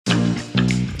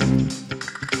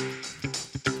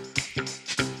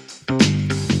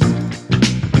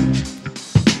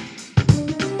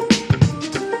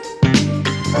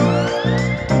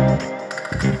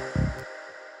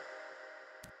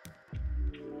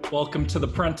Welcome to the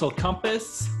Parental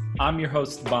Compass. I'm your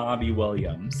host, Bobby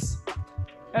Williams.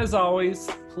 As always,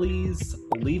 please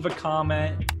leave a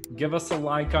comment, give us a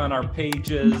like on our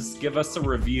pages, give us a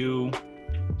review,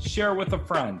 share with a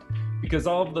friend, because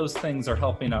all of those things are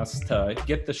helping us to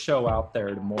get the show out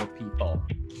there to more people.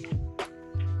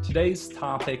 Today's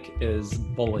topic is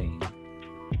bullying.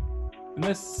 In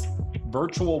this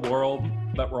virtual world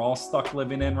that we're all stuck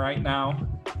living in right now,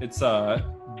 it's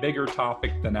a bigger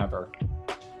topic than ever.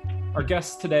 Our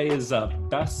guest today is a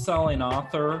best-selling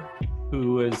author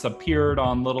who has appeared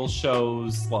on little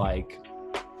shows like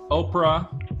Oprah.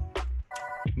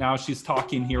 Now she's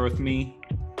talking here with me,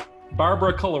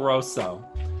 Barbara Coloroso.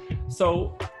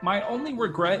 So my only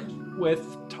regret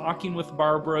with talking with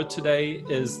Barbara today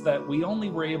is that we only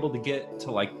were able to get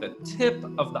to like the tip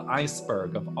of the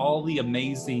iceberg of all the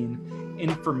amazing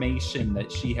information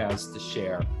that she has to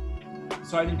share.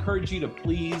 So I'd encourage you to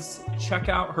please check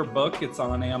out her book. It's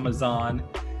on Amazon.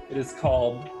 It is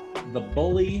called The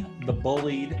Bully, the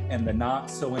Bullied, and the Not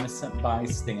So Innocent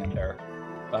Bystander.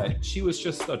 But she was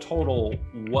just a total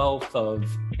wealth of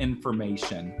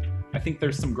information. I think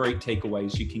there's some great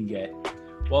takeaways you can get.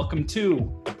 Welcome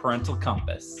to the Parental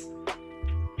Compass.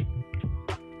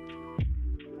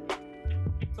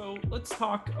 So let's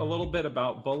talk a little bit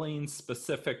about bullying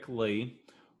specifically.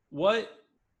 What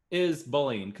is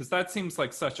bullying? Because that seems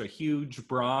like such a huge,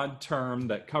 broad term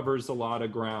that covers a lot of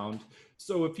ground.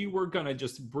 So if you were going to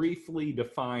just briefly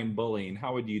define bullying,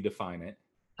 how would you define it?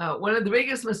 One of the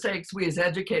biggest mistakes we as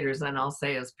educators, and I'll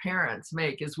say as parents,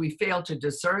 make is we fail to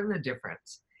discern the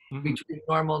difference between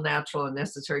normal, natural, and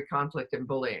necessary conflict and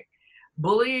bullying.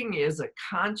 Bullying is a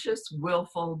conscious,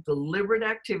 willful, deliberate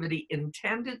activity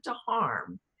intended to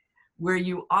harm, where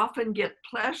you often get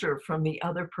pleasure from the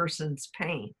other person's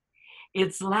pain.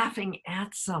 It's laughing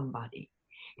at somebody.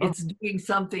 It's doing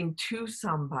something to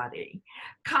somebody.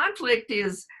 Conflict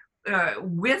is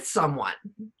with someone.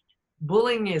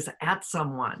 Bullying is at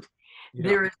someone. Yeah.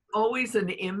 There is always an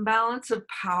imbalance of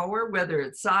power, whether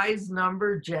it's size,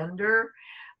 number, gender,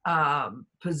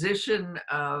 position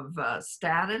of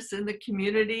status in the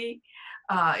community.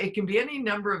 It can be any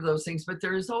number of those things, but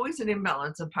there is always an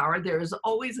imbalance of power. There is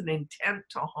always an intent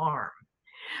to harm.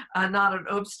 Not an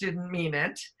oops, didn't mean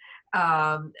it.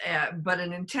 But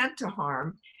an intent to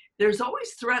harm. There's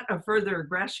always threat of further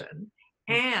aggression,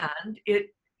 and if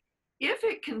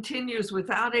it continues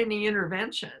without any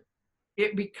intervention,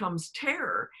 it becomes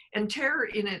terror, and terror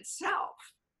in itself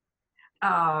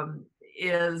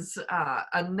is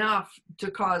enough to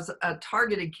cause a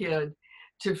targeted kid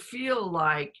to feel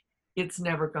like it's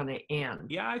never going to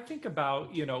end. Yeah, I think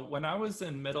about, when I was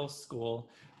in middle school,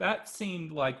 that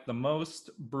seemed like the most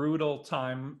brutal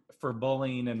time for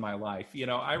bullying in my life.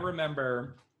 I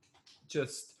remember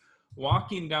just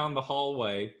walking down the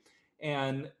hallway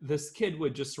and this kid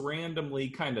would just randomly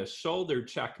kind of shoulder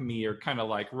check me or kind of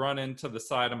like run into the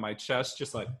side of my chest,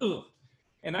 just like, ugh.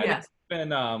 And I didn't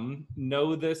even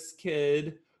know this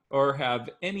kid or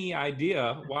have any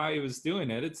idea why he was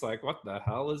doing it. It's like, what the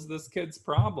hell is this kid's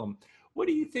problem? What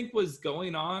do you think was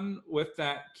going on with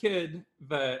that kid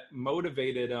that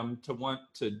motivated him to want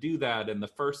to do that in the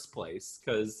first place?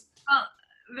 Because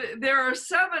there are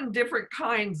 7 different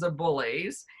kinds of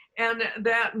bullies, and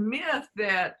that myth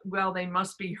that, well, they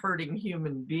must be hurting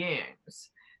human beings.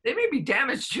 They may be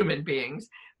damaged human beings,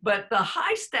 but the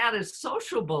high status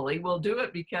social bully will do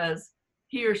it because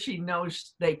he or she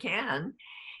knows they can.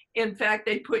 In fact,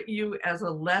 they put you as a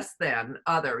less than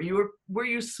other. Were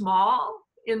you small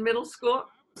in middle school?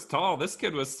 I was tall. This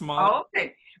kid was small. Oh,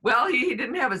 okay. Well, he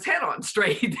didn't have his head on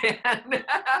straight then.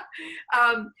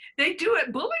 They do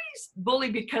it. Bullies bully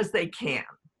because they can.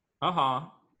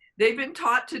 They've been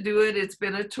taught to do it. It's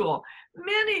been a tool.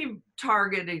 Many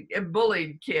targeted and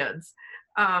bullied kids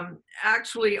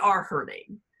actually are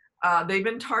hurting. They've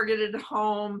been targeted at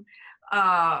home,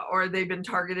 or they've been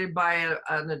targeted by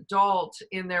an adult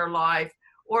in their life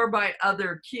or by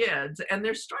other kids, and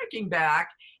they're striking back,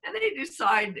 and they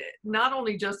decide not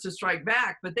only just to strike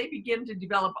back, but they begin to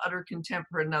develop utter contempt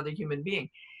for another human being.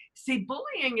 See,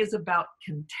 bullying is about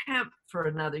contempt for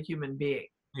another human being.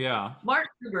 Yeah. Mark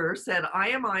Zuckerberg said, I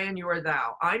am I and you are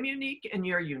thou. I'm unique and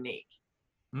you're unique.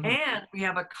 And we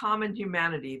have a common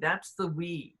humanity. That's the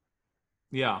we.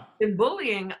 Yeah. In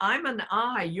bullying, I'm an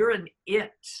I, you're an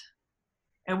it.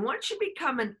 And once you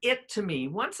become an it to me,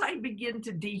 once I begin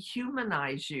to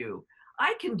dehumanize you,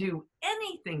 I can do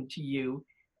anything to you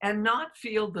and not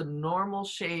feel the normal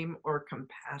shame or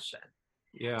compassion.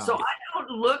 Yeah. So I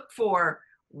don't look for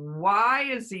why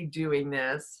is he doing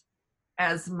this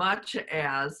as much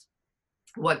as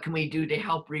what can we do to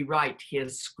help rewrite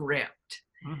his script.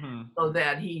 Mm-hmm. so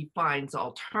that he finds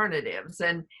alternatives.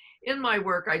 And in my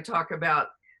work, I talk about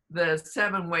the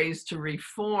 7 ways to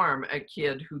reform a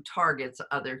kid who targets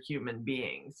other human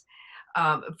beings.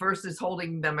 First is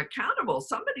holding them accountable.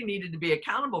 Somebody needed to be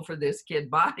accountable for this kid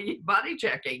body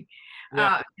checking.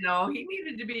 Yeah. He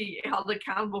needed to be held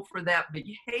accountable for that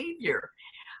behavior.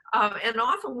 And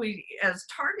often we, as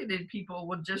targeted people,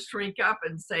 will just shrink up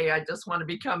and say, I just want to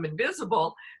become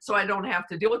invisible so I don't have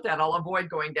to deal with that. I'll avoid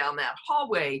going down that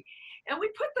hallway. And we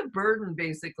put the burden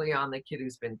basically on the kid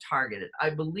who's been targeted.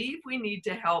 I believe we need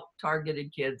to help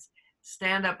targeted kids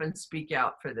stand up and speak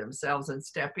out for themselves and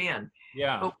step in.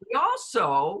 Yeah. But we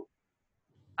also,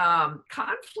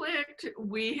 conflict,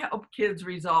 we help kids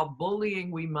resolve.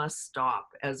 Bullying, we must stop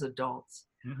as adults.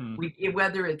 Mm-hmm.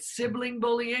 Whether it's sibling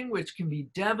bullying, which can be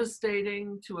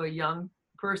devastating to a young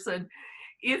person.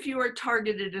 If you are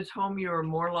targeted at home, you are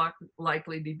more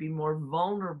likely to be more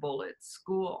vulnerable at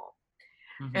school.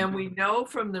 Mm-hmm. And we know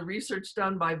from the research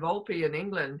done by Volpe in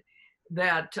England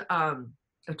that a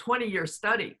 20-year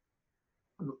study,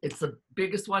 it's the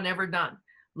biggest one ever done,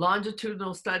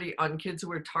 longitudinal study on kids who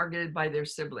were targeted by their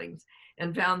siblings,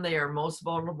 and found they are most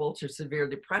vulnerable to severe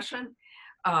depression,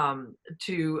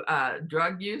 to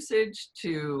drug usage,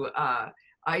 to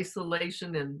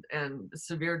isolation and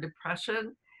severe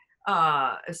depression,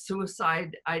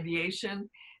 suicide ideation,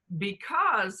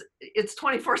 because it's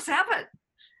 24/7.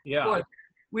 Yeah.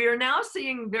 We are now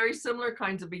seeing very similar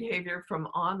kinds of behavior from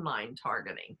online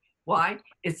targeting. Why?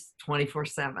 It's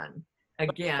 24/7.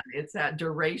 Again, it's that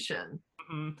duration.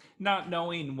 Mm-hmm. Not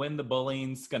knowing when the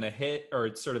bullying's going to hit, or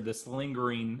it's sort of this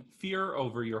lingering fear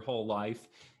over your whole life.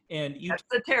 And That's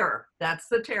the terror. That's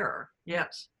the terror.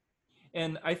 Yes.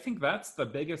 And I think that's the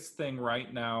biggest thing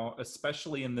right now,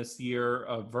 especially in this year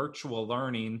of virtual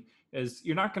learning, is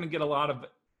you're not going to get a lot of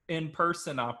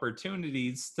in-person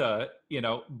opportunities to,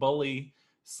 bully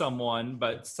someone,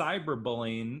 but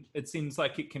cyberbullying, it seems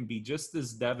like it can be just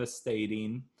as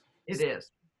devastating. It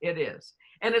is. It is.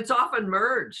 And it's often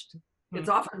merged. It's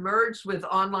often merged with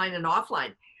online and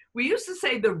offline. We used to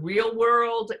say the real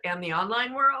world and the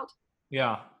online world.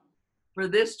 Yeah. For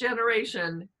this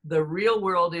generation, the real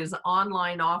world is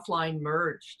online, offline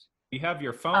merged. You have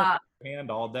your phone in your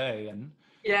hand all day.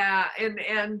 Yeah,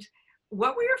 and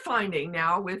what we are finding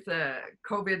now with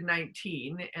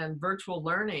COVID-19 and virtual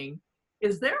learning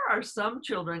is there are some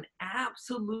children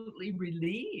absolutely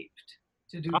relieved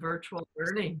to do virtual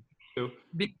learning.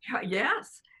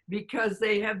 Because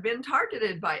they have been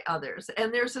targeted by others,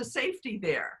 and there's a safety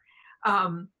there.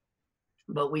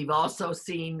 But we've also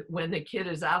seen when the kid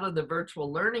is out of the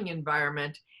virtual learning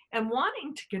environment and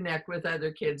wanting to connect with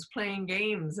other kids, playing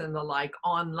games and the like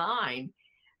online,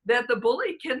 that the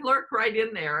bully can lurk right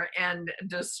in there and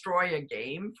destroy a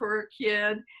game for a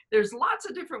kid. There's lots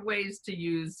of different ways to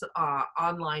use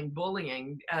online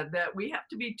bullying that we have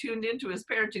to be tuned into as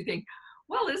parents. You think,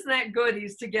 well, isn't that good?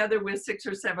 He's together with 6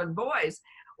 or 7 boys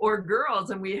or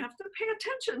girls, and we have to pay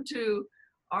attention to,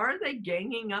 are they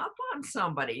ganging up on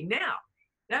somebody? Now,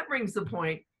 that brings the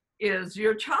point is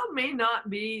your child may not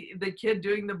be the kid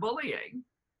doing the bullying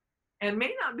and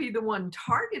may not be the one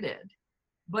targeted,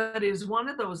 but is one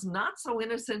of those not so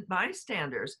innocent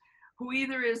bystanders who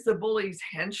either is the bully's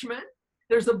henchman.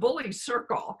 There's a bully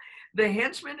circle. The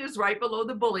henchman is right below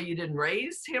the bully. You didn't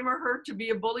raise him or her to be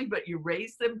a bully, but you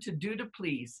raised them to do to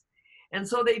please. And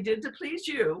so they did to please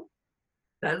you.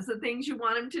 That's the things you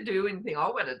want them to do, and you think,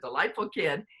 oh, what a delightful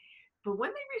kid. But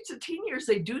when they reach the teen years,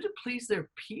 they do to please their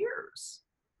peers,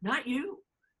 not you.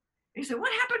 You say,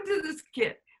 what happened to this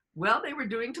kid? Well, they were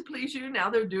doing to please you.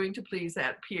 Now they're doing to please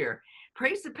that peer.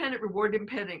 Praise-dependent,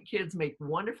 reward-dependent kids make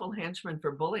wonderful henchmen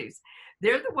for bullies.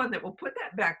 They're the one that will put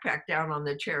that backpack down on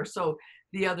the chair so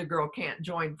the other girl can't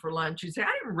join for lunch. You say,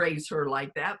 I didn't raise her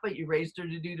like that, but you raised her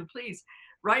to do to please.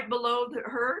 Right below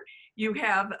her, you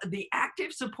have the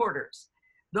active supporters.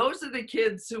 Those are the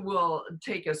kids who will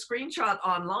take a screenshot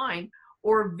online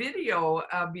or video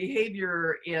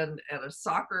behavior at a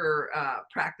soccer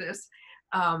practice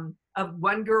of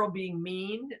one girl being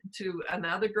mean to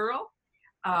another girl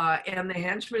and the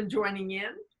henchman joining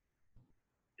in.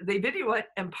 They video it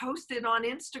and post it on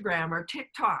Instagram or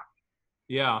TikTok.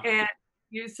 Yeah. And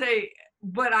you say,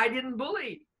 but I didn't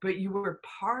bully, but you were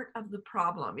part of the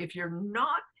problem. If you're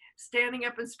not standing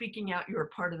up and speaking out, you're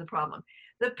part of the problem.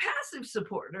 The passive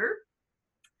supporter,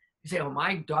 you say, oh,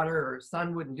 my daughter or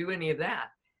son wouldn't do any of that.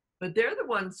 But they're the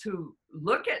ones who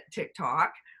look at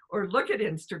TikTok or look at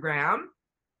Instagram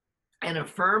and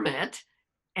affirm it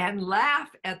and laugh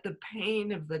at the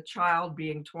pain of the child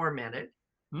being tormented.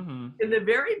 Mm-hmm. In the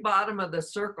very bottom of the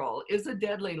circle is a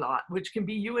deadly lot, which can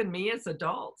be you and me as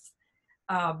adults.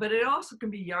 But it also can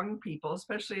be young people,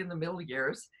 especially in the middle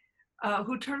years,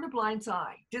 who turn a blind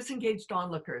eye, disengaged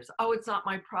onlookers. Oh, it's not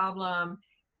my problem.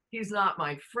 He's not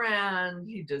my friend.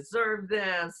 He deserved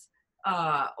this.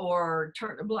 Or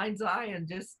turn a blind eye and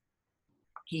just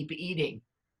keep eating.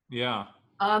 Yeah.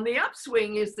 On the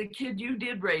upswing is the kid you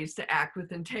did raise to act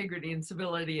with integrity and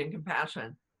civility and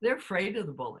compassion. They're afraid of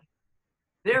the bully.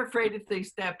 They're afraid if they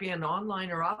step in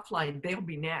online or offline, they'll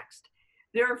be next.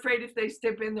 They're afraid if they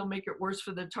step in, they'll make it worse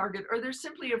for the target, or they're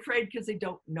simply afraid because they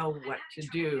don't know what to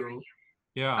do.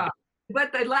 Yeah.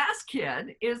 But the last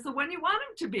kid is the one you want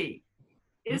him to be,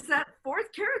 is that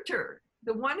fourth character,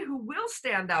 the one who will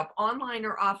stand up online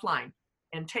or offline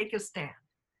and take a stand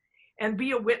and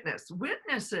be a witness.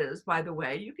 Witnesses, by the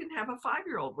way, you can have a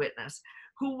 5-year-old witness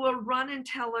who will run and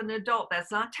tell an adult.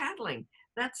 That's not tattling,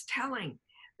 that's telling.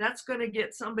 That's going to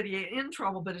get somebody in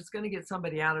trouble, but it's going to get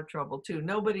somebody out of trouble too.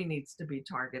 Nobody needs to be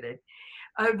targeted.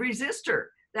 A resistor,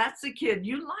 that's the kid.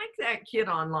 You like that kid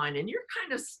online and you're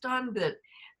kind of stunned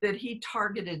that he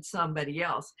targeted somebody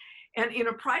else. And in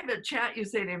a private chat, you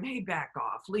say to him, hey, back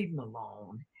off, leave him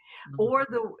alone. Mm-hmm. Or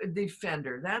the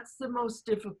defender, that's the most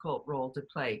difficult role to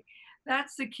play.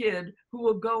 That's the kid who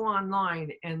will go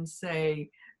online and say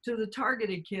to the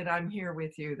targeted kid, I'm here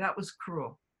with you. That was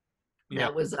cruel. Yeah.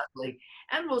 That was ugly.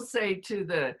 And we'll say to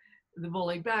the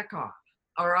bully, back off.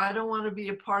 Or I don't want to be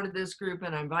a part of this group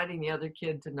and I'm inviting the other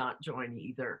kid to not join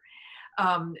either.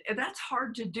 And that's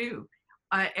hard to do.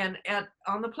 And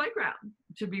on the playground,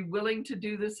 to be willing to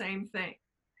do the same thing.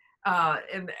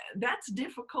 And that's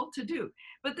difficult to do.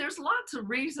 But there's lots of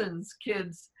reasons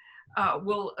kids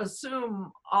will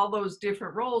assume all those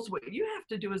different roles. What you have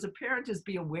to do as a parent is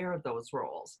be aware of those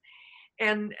roles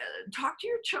and talk to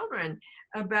your children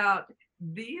about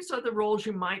these are the roles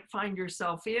you might find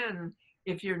yourself in.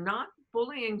 If you're not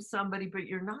bullying somebody, but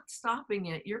you're not stopping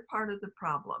it, you're part of the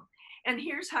problem. And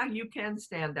here's how you can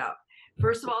stand up.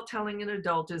 First of all, telling an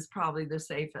adult is probably the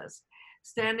safest.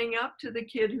 Standing up to the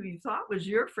kid who you thought was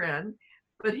your friend,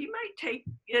 but he might take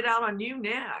it out on you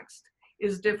next,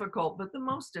 is difficult, but the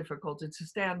most difficult is to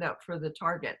stand up for the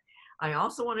target. I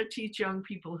also want to teach young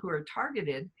people who are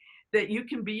targeted that you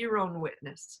can be your own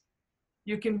witness.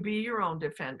 You can be your own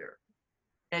defender,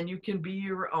 and you can be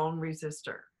your own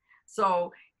resistor.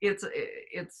 So it's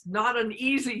not an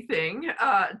easy thing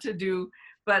to do,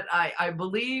 but I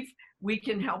believe we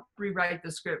can help rewrite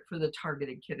the script for the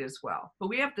targeted kid as well. But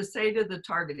we have to say to the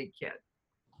targeted kid,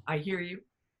 I hear you,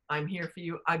 I'm here for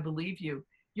you, I believe you,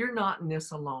 you're not in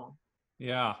this alone.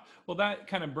 Yeah, well, that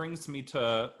kind of brings me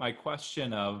to my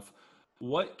question of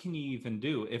what can you even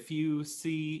do? If you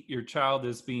see your child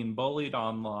is being bullied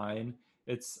online,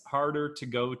 it's harder to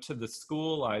go to the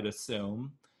school, I'd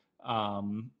assume.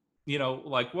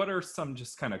 Like what are some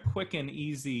just kind of quick and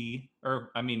easy,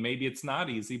 or I mean, maybe it's not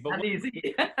easy, but not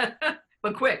easy,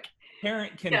 but quick.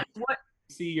 Parent can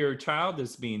see your child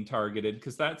is being targeted,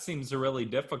 because that seems really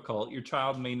difficult. Your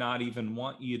child may not even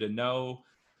want you to know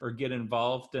or get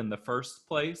involved in the first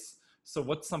place. So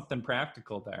what's something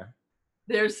practical there?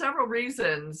 There's several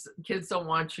reasons kids don't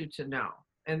want you to know,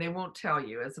 and they won't tell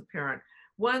you as a parent.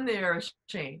 One, they're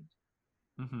ashamed.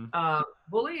 Mm-hmm.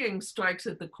 Bullying strikes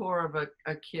at the core of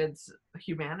a kid's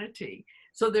humanity.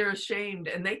 So they're ashamed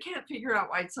and they can't figure out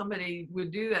why somebody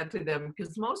would do that to them,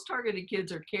 because most targeted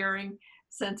kids are caring,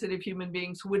 sensitive human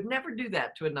beings who would never do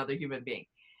that to another human being.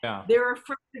 Yeah. They're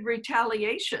afraid of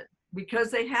retaliation because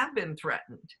they have been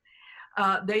threatened.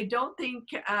 They don't think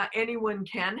anyone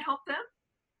can help them,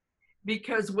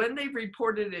 because when they've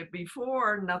reported it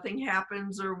before, nothing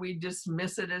happens, or we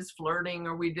dismiss it as flirting,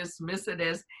 or we dismiss it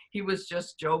as he was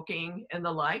just joking and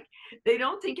the like. They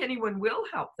don't think anyone will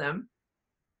help them,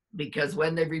 because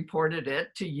when they reported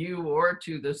it to you or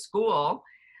to the school,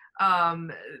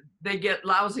 they get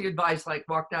lousy advice like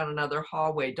walk down another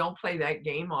hallway, don't play that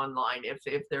game online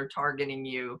if they're targeting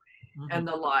you, mm-hmm. and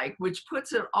the like, which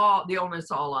puts it all, the onus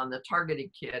all on the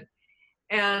targeted kid.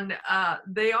 And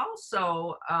they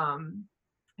also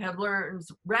have learned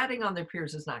ratting on their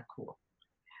peers is not cool.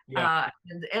 Yeah.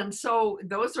 And so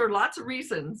those are lots of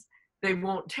reasons they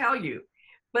won't tell you,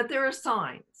 but there are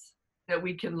signs that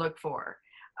we can look for.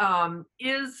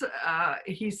 Is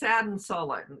he sad and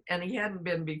sullen, and he hadn't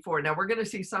been before. Now we're going to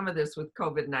see some of this with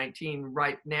COVID-19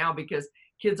 right now, because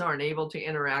kids aren't able to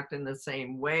interact in the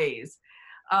same ways.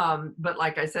 But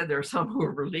like I said, there are some who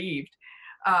are relieved.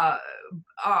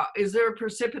 Is there a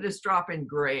precipitous drop in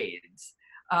grades?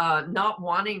 Not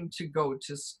wanting to go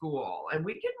to school? And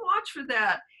we can watch for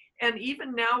that. And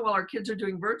even now, while our kids are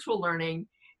doing virtual learning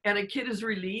and a kid is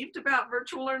relieved about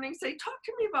virtual learning, say, talk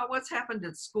to me about what's happened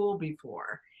at school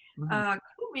before. Mm-hmm.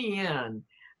 Clue me in.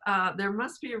 There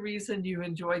must be a reason you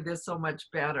enjoy this so much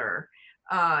better.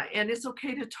 And it's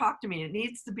okay to talk to me. It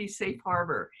needs to be safe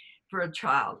harbor for a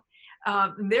child.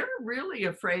 They're really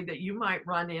afraid that you might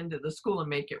run into the school and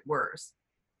make it worse.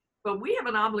 But we have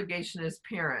an obligation as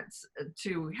parents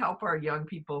to help our young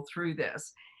people through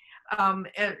this. And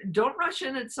don't rush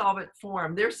in and solve it for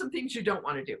them. There's some things you don't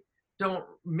want to do. Don't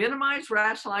minimize,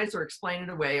 rationalize, or explain it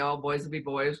away. All boys will be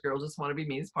boys, girls just want to be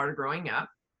me. It's part of growing up.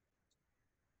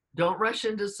 Don't rush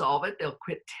in to solve it. They'll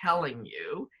quit telling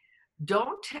you.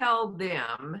 Don't tell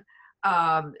them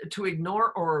to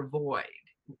ignore or avoid.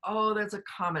 Oh, that's a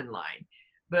common line.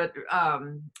 But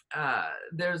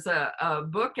there's a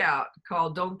book out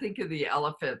called Don't Think of the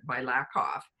Elephant by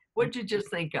Lakoff. What'd you just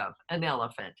think of? An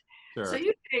elephant. Sure. So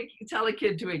you tell a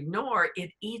kid to ignore,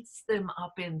 it eats them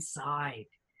up inside.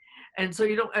 And so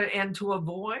you don't, and to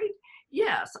avoid,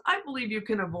 yes, I believe you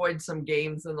can avoid some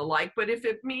games and the like, but if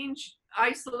it means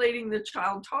isolating the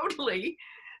child totally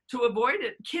to avoid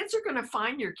it, kids are going to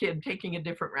find your kid taking a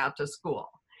different route to school.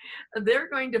 They're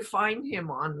going to find him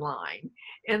online.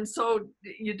 And so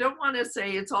you don't want to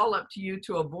say it's all up to you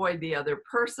to avoid the other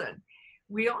person.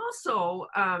 We also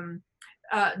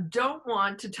don't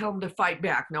want to tell them to fight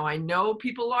back. Now, I know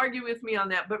people argue with me on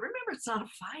that, but remember, it's not a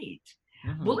fight.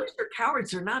 Mm-hmm. Bullies are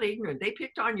cowards. They're not ignorant. They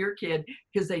picked on your kid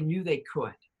because they knew they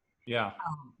could. Yeah.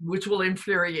 Which will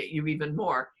infuriate you even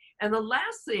more. And the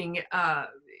last thing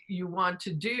you want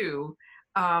to do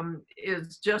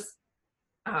is just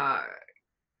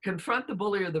confront the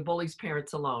bully or the bully's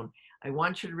parents alone. I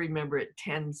want you to remember it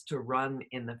tends to run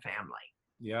in the family.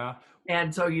 Yeah.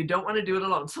 And so you don't want to do it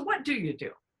alone. So what do you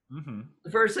do? Mm-hmm.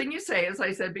 The first thing you say, as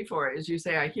I said before, is you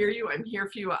say, I hear you, I'm here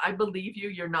for you, I believe you,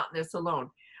 you're not in this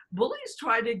alone. Bullies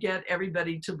try to get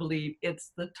everybody to believe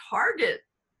it's the target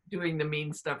doing the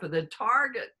mean stuff, or the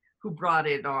target who brought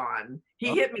it on. He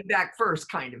hit me back first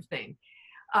kind of thing.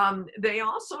 They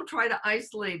also try to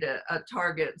isolate a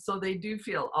target, so they do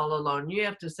feel all alone. You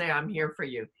have to say, I'm here for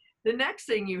you. The next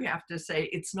thing you have to say,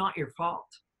 it's not your fault.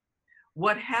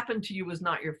 What happened to you was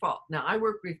not your fault. Now, I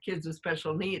work with kids with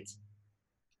special needs,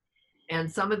 and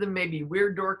some of them may be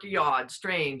weird, dorky, odd,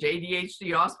 strange,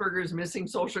 ADHD, Asperger's, missing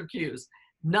social cues.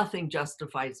 Nothing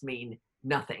justifies mean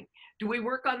nothing. Do we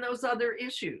work on those other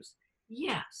issues?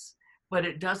 Yes, but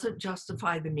it doesn't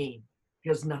justify the mean,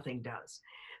 because nothing does.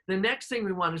 The next thing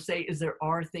we want to say is there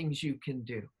are things you can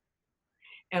do.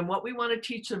 And what we want to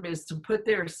teach them is to put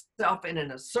their self in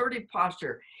an assertive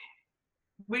posture.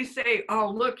 We say, oh,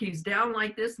 look, he's down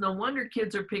like this. No wonder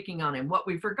kids are picking on him. What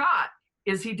we forgot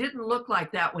is he didn't look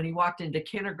like that when he walked into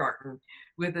kindergarten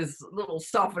with his little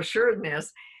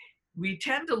self-assuredness. We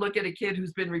tend to look at a kid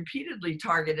who's been repeatedly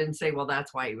targeted and say, well,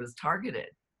 that's why he was targeted,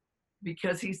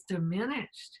 because he's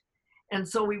diminished. And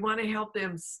so we want to help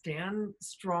them stand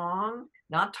strong,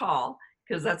 not tall,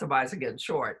 because that's a bias against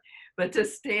short, but to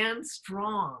stand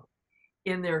strong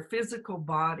in their physical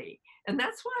body. And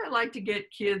that's why I like to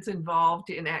get kids involved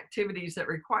in activities that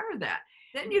require that.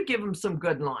 Then you give them some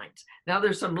good lines. Now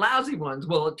there's some lousy ones.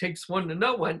 Well, it takes one to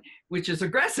know one, which is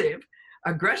aggressive.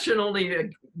 Aggression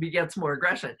only begets more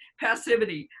aggression.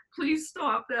 Passivity, please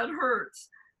stop, that hurts.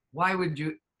 Why would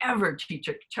you ever teach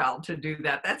a child to do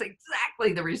that? That's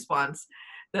exactly the response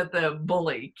that the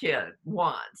bully kid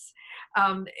wants.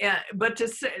 But to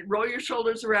say, roll your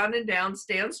shoulders around and down,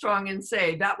 stand strong and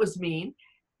say, that was mean.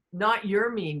 Not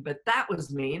you're mean, but that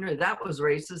was mean, or that was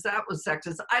racist, that was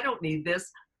sexist. I don't need this.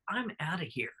 I'm out of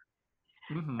here.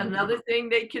 Mm-hmm. Another thing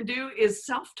they can do is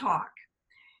self-talk.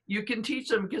 You can teach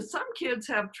them, because some kids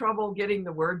have trouble getting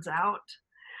the words out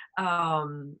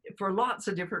for lots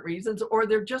of different reasons, or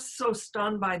they're just so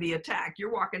stunned by the attack.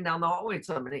 You're walking down the hallway,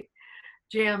 somebody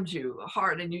jammed you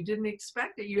hard and you didn't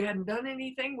expect it. You hadn't done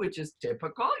anything, which is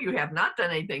typical. You have not done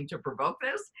anything to provoke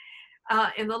this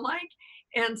and the like.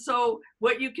 And so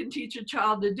what you can teach a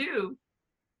child to do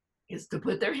is to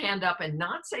put their hand up and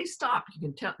not say stop.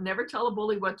 You can never tell a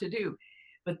bully what to do,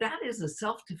 but that is a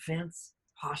self-defense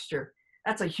posture.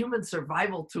 That's a human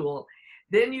survival tool.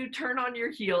 Then you turn on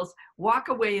your heels, walk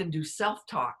away and do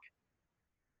self-talk.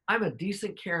 I'm a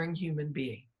decent, caring human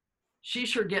being. She's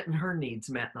sure getting her needs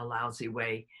met in a lousy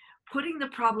way. Putting the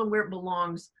problem where it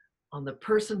belongs, on the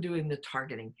person doing the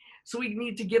targeting. So we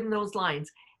need to give them those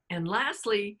lines. And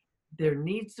lastly, there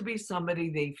needs to be somebody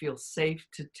they feel safe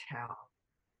to tell.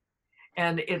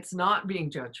 And it's not being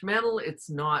judgmental.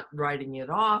 It's not writing it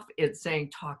off. It's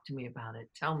saying, talk to me about it.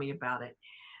 Tell me about it.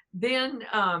 Then,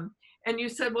 and you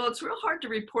said, well, it's real hard to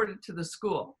report it to the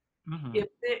school. Mm-hmm.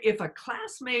 If a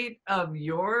classmate of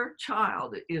your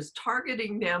child is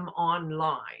targeting them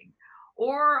online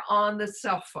or on the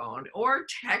cell phone or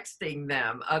texting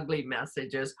them ugly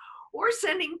messages or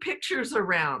sending pictures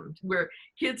around where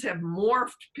kids have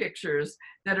morphed pictures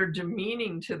that are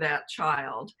demeaning to that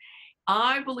child.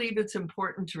 I believe it's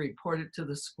important to report it to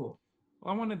the school.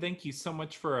 Well, I want to thank you so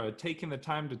much for taking the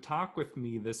time to talk with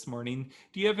me this morning.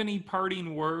 Do you have any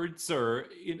parting words, or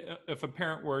if a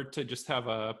parent were to just have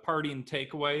a parting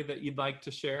takeaway that you'd like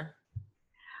to share?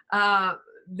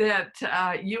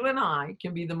 That you and I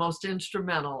can be the most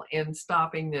instrumental in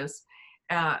stopping this.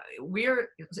 We're,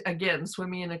 again,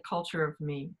 swimming in a culture of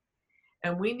me,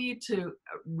 and we need to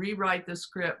rewrite the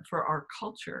script for our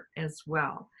culture as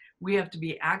well. We have to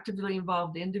be actively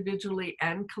involved individually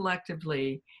and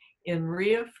collectively in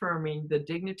reaffirming the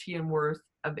dignity and worth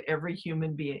of every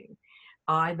human being.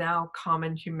 I, thou,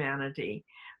 common humanity.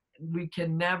 We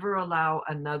can never allow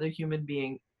another human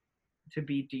being to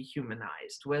be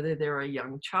dehumanized, whether they're a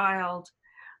young child,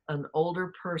 an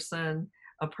older person,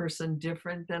 a person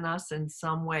different than us in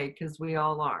some way, because we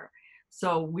all are.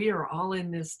 So we are all in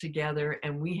this together,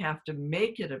 and we have to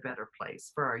make it a better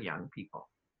place for our young people.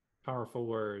 Powerful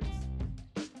words.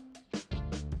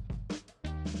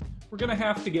 We're going to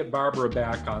have to get Barbara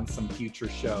back on some future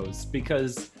shows,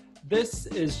 because this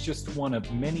is just one of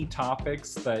many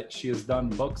topics that she has done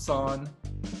books on,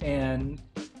 and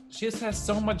she just has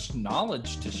so much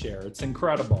knowledge to share. It's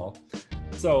incredible.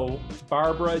 So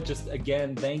Barbara, just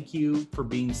again, thank you for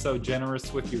being so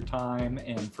generous with your time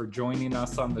and for joining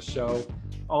us on the show.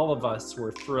 All of us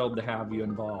were thrilled to have you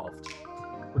involved.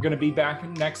 We're going to be back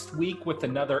next week with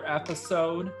another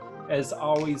episode. As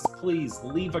always, please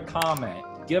leave a comment,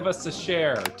 give us a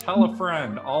share, tell a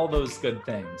friend, all those good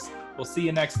things. We'll see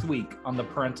you next week on the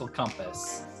Parental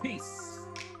Compass. Peace.